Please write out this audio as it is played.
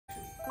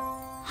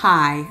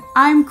Hi,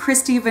 I'm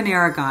Christy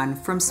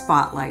from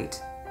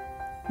Spotlight.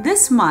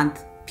 This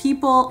month,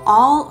 people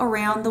all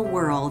around the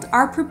world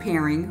are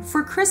preparing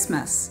for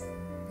Christmas.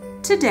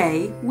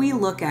 Today, we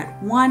look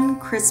at one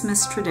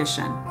Christmas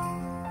tradition,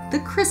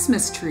 the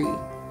Christmas tree.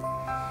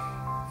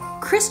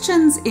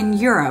 Christians in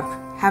Europe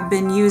have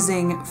been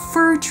using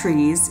fir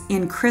trees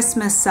in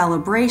Christmas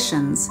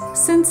celebrations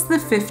since the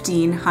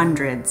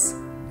 1500s.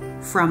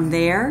 From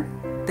there,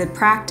 the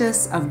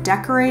practice of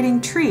decorating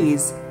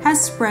trees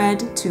has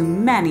spread to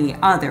many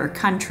other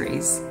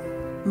countries.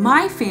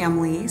 My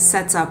family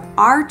sets up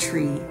our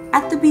tree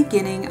at the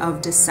beginning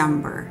of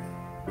December.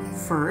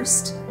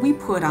 First, we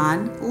put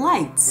on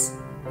lights.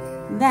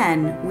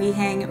 Then we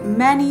hang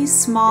many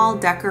small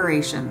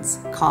decorations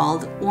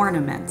called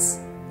ornaments.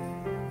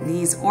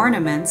 These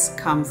ornaments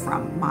come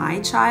from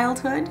my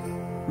childhood,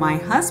 my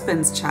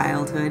husband's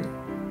childhood,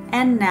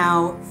 and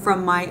now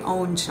from my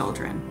own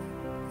children.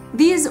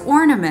 These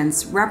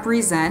ornaments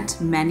represent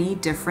many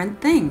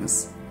different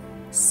things.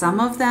 Some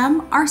of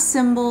them are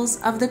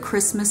symbols of the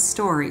Christmas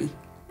story,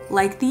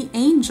 like the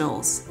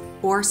angels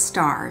or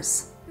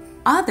stars.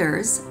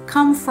 Others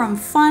come from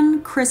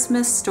fun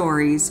Christmas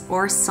stories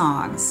or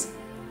songs,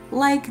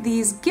 like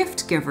these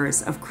gift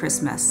givers of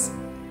Christmas,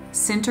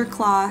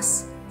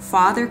 Sinterklaas,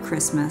 Father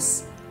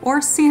Christmas,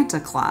 or Santa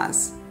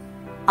Claus.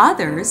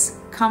 Others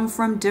come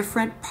from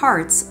different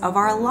parts of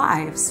our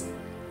lives,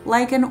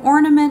 like an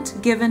ornament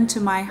given to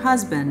my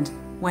husband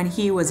when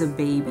he was a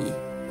baby.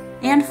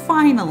 And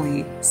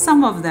finally,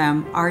 some of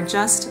them are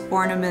just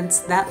ornaments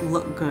that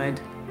look good.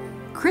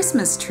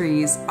 Christmas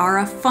trees are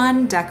a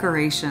fun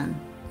decoration.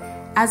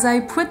 As I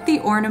put the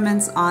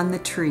ornaments on the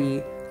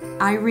tree,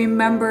 I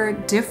remember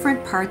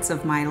different parts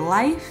of my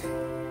life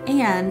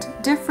and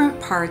different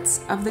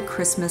parts of the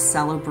Christmas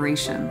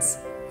celebrations.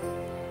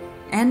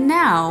 And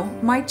now,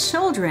 my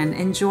children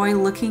enjoy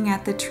looking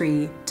at the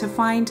tree to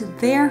find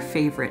their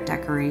favorite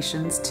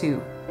decorations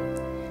too.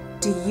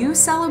 Do you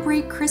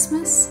celebrate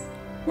Christmas?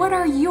 What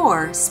are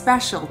your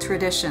special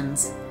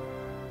traditions?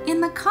 In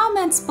the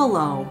comments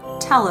below,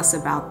 tell us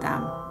about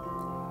them.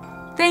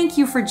 Thank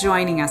you for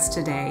joining us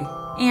today,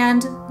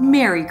 and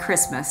Merry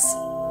Christmas!